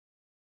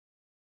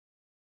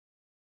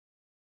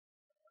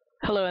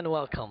Hello and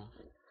welcome.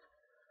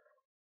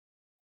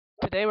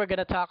 Today we're going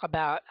to talk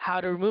about how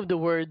to remove the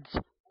words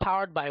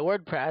powered by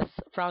WordPress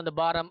from the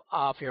bottom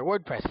of your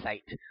WordPress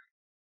site.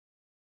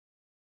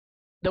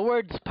 The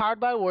words powered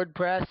by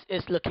WordPress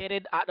is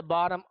located at the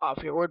bottom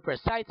of your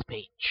WordPress site's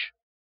page.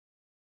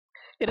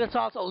 It is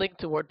also linked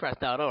to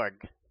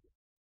wordpress.org.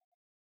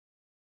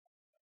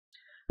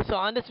 So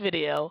on this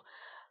video,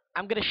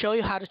 I'm going to show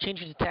you how to change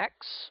the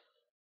text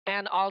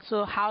and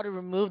also how to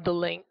remove the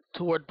link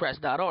to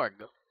wordpress.org.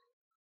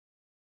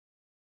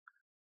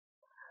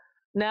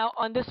 Now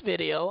on this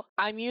video,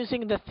 I'm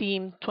using the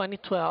theme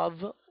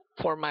 2012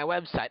 for my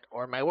website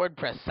or my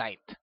WordPress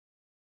site.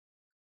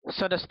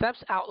 So the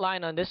steps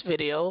outlined on this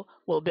video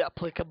will be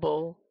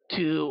applicable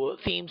to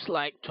themes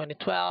like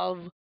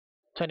 2012,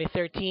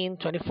 2013,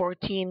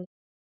 2014.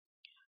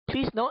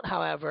 Please note,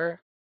 however,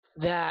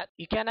 that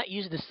you cannot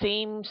use the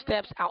same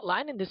steps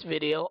outlined in this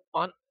video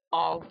on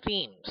all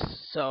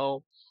themes.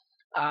 So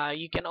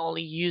you can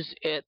only use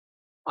it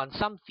on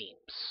some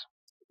themes.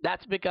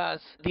 That's because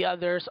the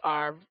others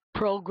are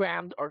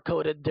programmed or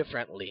coded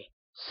differently.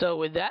 So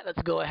with that,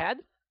 let's go ahead.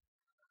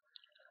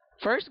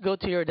 First, go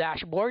to your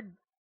dashboard,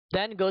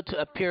 then go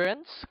to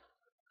Appearance,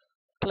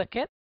 click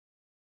it,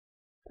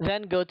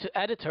 then go to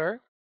Editor.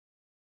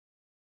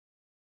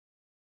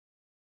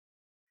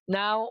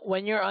 Now,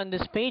 when you're on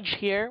this page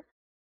here,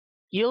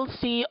 you'll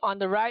see on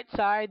the right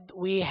side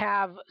we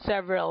have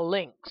several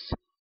links.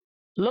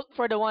 Look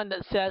for the one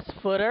that says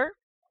Footer,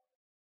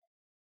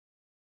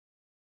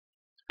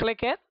 click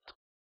it.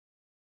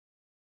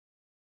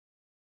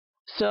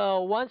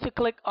 So once you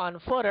click on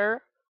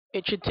Footer,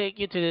 it should take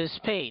you to this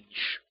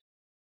page.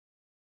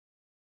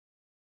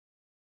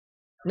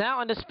 Now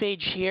on this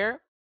page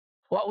here,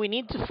 what we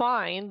need to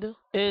find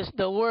is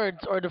the words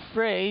or the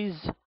phrase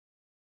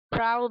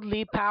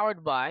proudly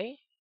powered by,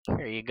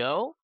 here you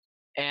go,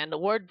 and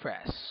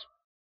WordPress.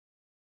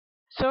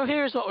 So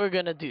here's what we're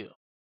going to do.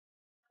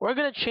 We're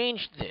going to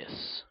change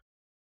this.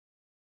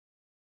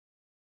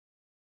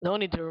 No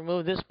need to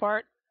remove this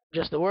part,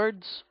 just the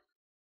words.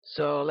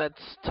 So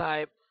let's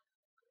type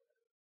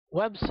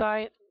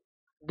website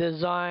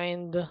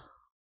designed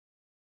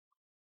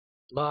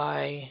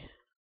by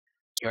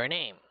your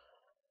name.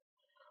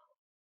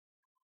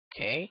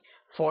 Okay,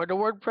 for the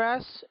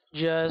WordPress,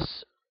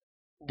 just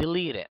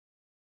delete it.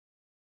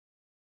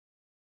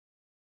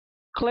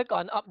 Click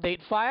on Update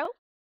File.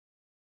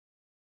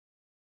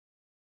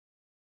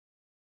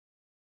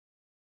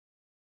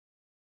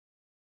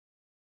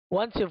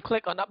 Once you've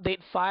clicked on Update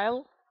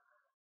File,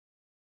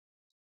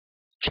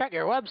 check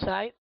your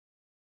website.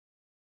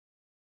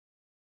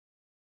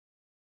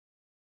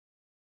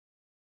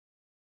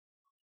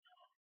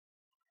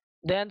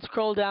 Then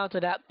scroll down to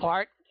that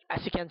part.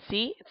 As you can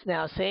see, it's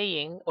now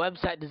saying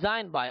website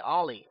designed by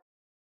Ollie.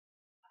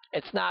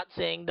 It's not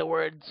saying the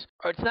words,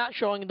 or it's not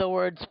showing the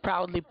words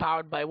proudly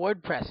powered by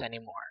WordPress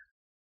anymore.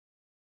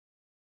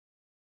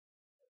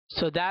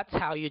 So that's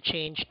how you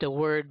change the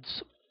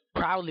words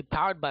proudly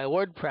powered by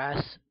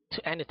WordPress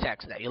to any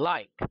text that you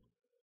like.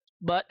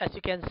 But as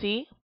you can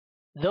see,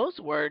 those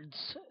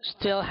words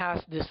still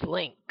has this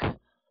link.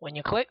 When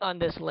you click on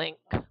this link,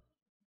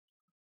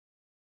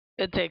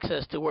 it takes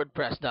us to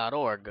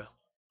wordpress.org.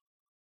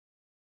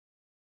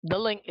 The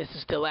link is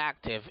still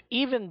active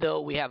even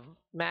though we have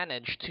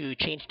managed to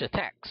change the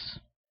text.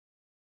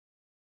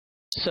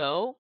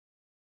 So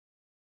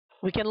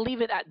we can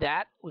leave it at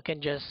that. We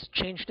can just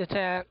change the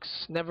text,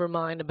 never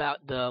mind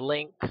about the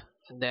link,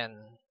 and then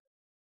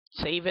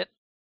save it.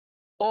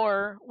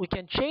 Or we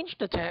can change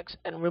the text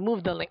and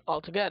remove the link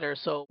altogether.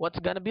 So what's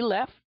going to be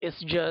left is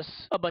just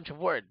a bunch of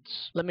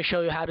words. Let me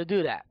show you how to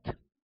do that.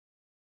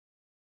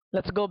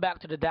 Let's go back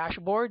to the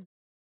dashboard.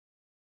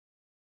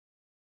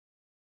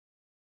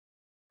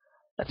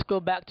 Let's go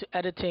back to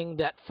editing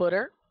that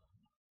footer.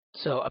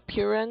 So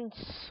Appearance,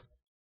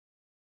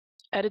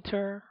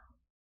 Editor,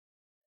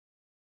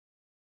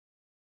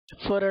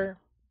 Footer.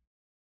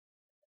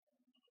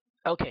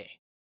 Okay,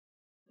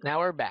 now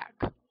we're back.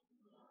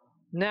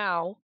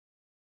 Now,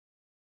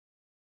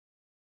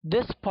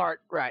 this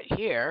part right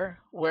here,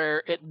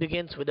 where it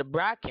begins with a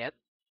bracket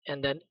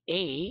and then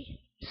A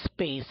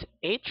space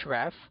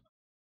href,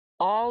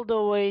 all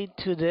the way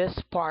to this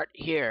part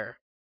here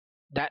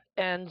that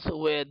ends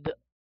with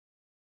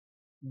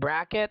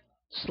bracket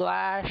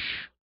slash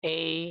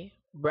A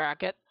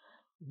bracket.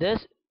 This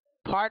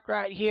part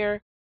right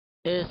here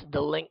is the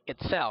link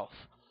itself.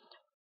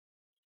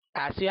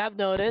 As you have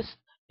noticed,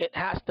 it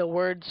has the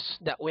words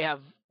that we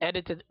have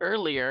edited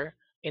earlier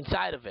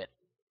inside of it.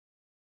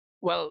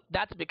 Well,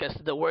 that's because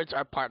the words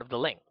are part of the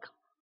link.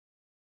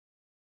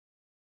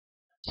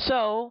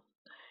 So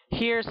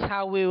here's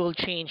how we will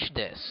change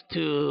this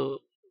to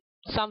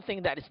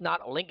something that is not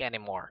a link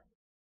anymore.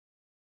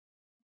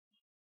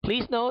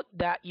 Please note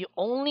that you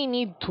only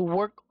need to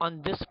work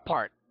on this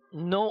part,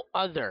 no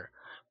other.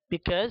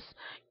 Because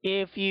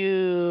if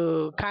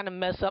you kind of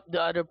mess up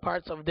the other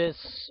parts of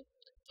this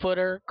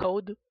footer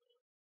code,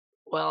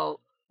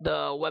 well, the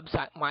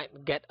website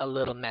might get a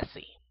little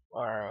messy,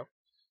 or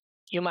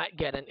you might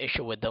get an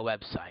issue with the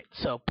website.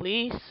 So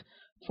please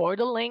For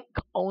the link,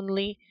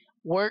 only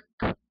work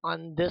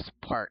on this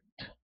part,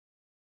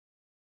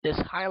 this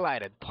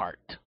highlighted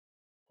part.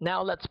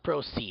 Now let's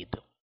proceed.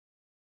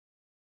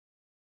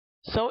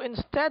 So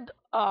instead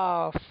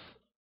of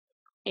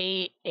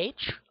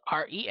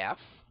ahref,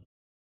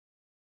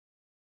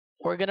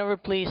 we're going to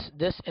replace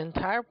this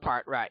entire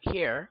part right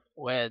here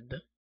with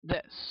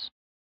this.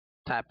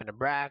 Type in a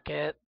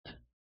bracket,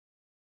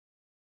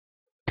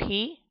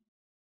 P,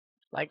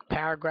 like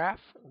paragraph,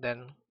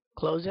 then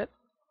close it.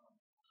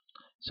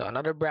 So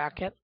another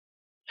bracket,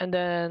 and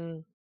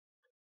then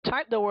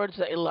type the words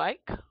that you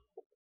like.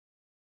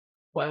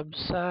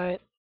 Website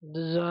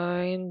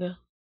designed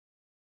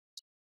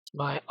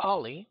by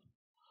Ollie,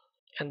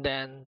 and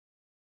then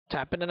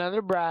type in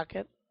another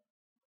bracket,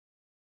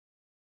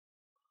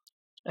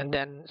 and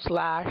then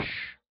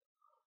slash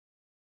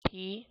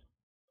P,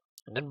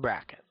 and then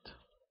bracket.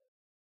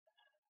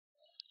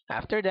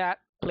 After that,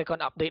 click on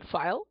Update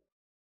File.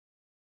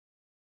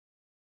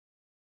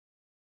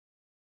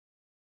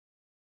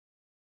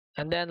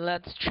 And then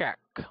let's check.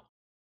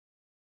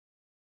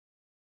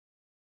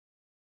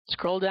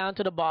 Scroll down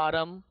to the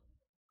bottom.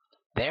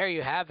 There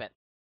you have it.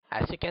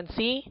 As you can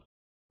see,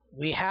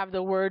 we have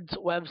the words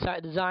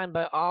website designed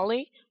by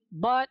Ollie,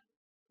 but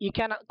you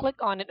cannot click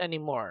on it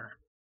anymore.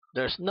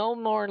 There's no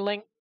more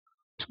link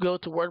to go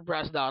to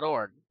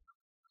wordpress.org.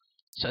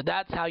 So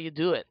that's how you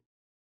do it.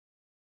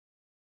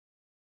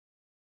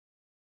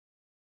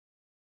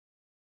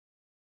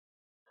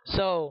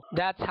 So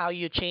that's how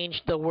you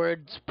change the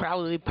words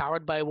proudly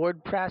powered by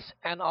WordPress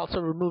and also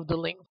remove the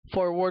link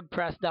for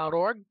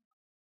wordpress.org.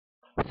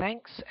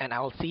 Thanks, and I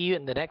will see you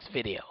in the next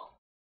video.